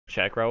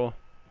Check, Raul.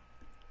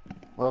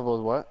 Level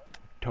is what?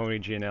 Tony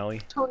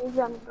Gianelli. Tony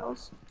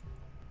Gianelli's.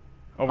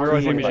 Oh, where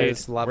was Tony Imagine?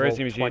 is level Where is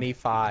Imagine?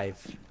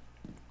 25.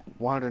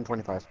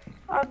 125.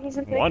 He's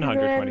in the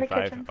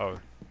 125. kitchen. Oh.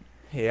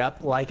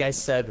 Yep, like I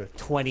said,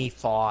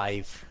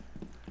 25.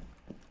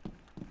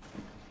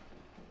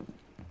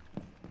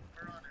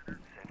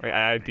 Wait,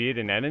 I ID'd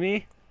an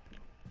enemy?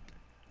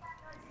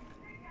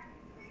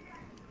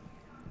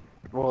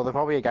 Well, they're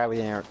probably a guy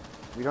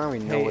we don't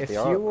even know Hey, what if they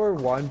you are. were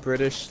one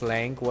British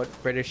slang, what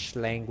British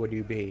slang would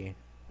you be?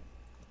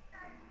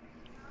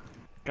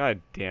 God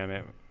damn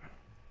it.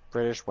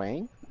 British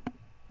Wayne?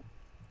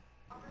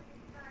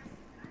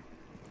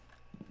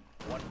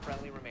 One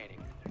friendly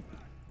remaining.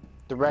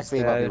 Directly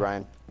He's above you, dead.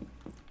 Ryan.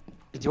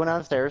 He's going down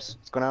the stairs.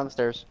 He's going down the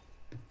stairs.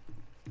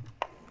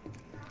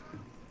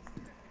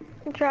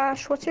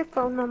 Josh, what's your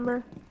phone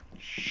number?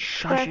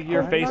 Shush Correct.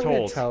 your I'm face not gonna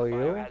hole. tell you.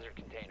 Biohazard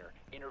container.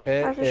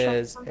 It I just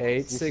is shot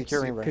 860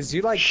 securing right. because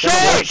you like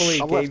Shush!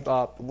 totally I'm gave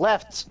up.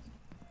 Left!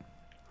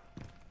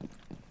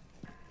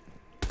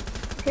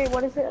 Okay,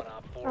 what is it? One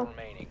op 4 Oh.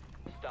 remaining.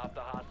 Stop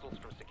the hostiles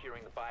from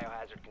securing the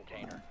biohazard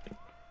container.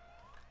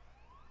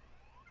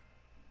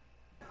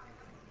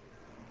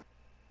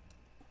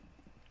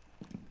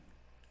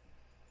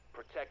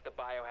 Protect the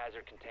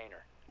biohazard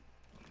container.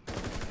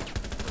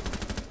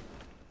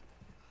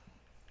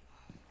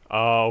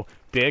 Oh,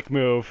 dick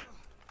move.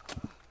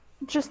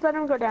 Just let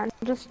him go down.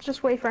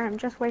 Just wait for him.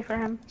 Just wait for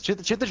him. Shoot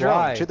the drone.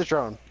 Why? Shoot the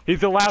drone. He's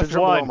the last Shoot the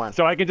drone below one, mine.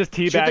 so I can just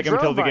Shoot the teabag him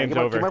until drone, the Ryan. game's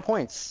Get over. more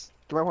points.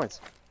 Get more points.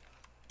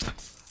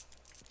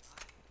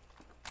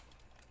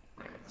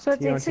 So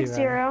it's You don't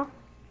 860.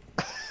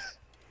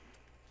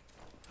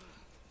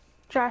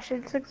 Josh,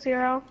 860.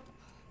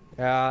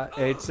 Yeah,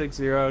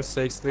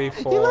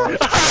 860-634.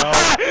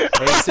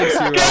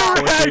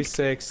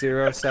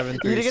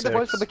 860-436-0736. You didn't get the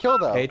points for the kill,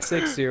 though.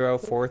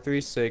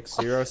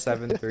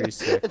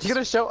 860-436-0736. It's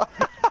gonna show.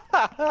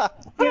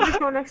 You have his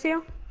phone next to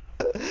you?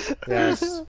 Yes.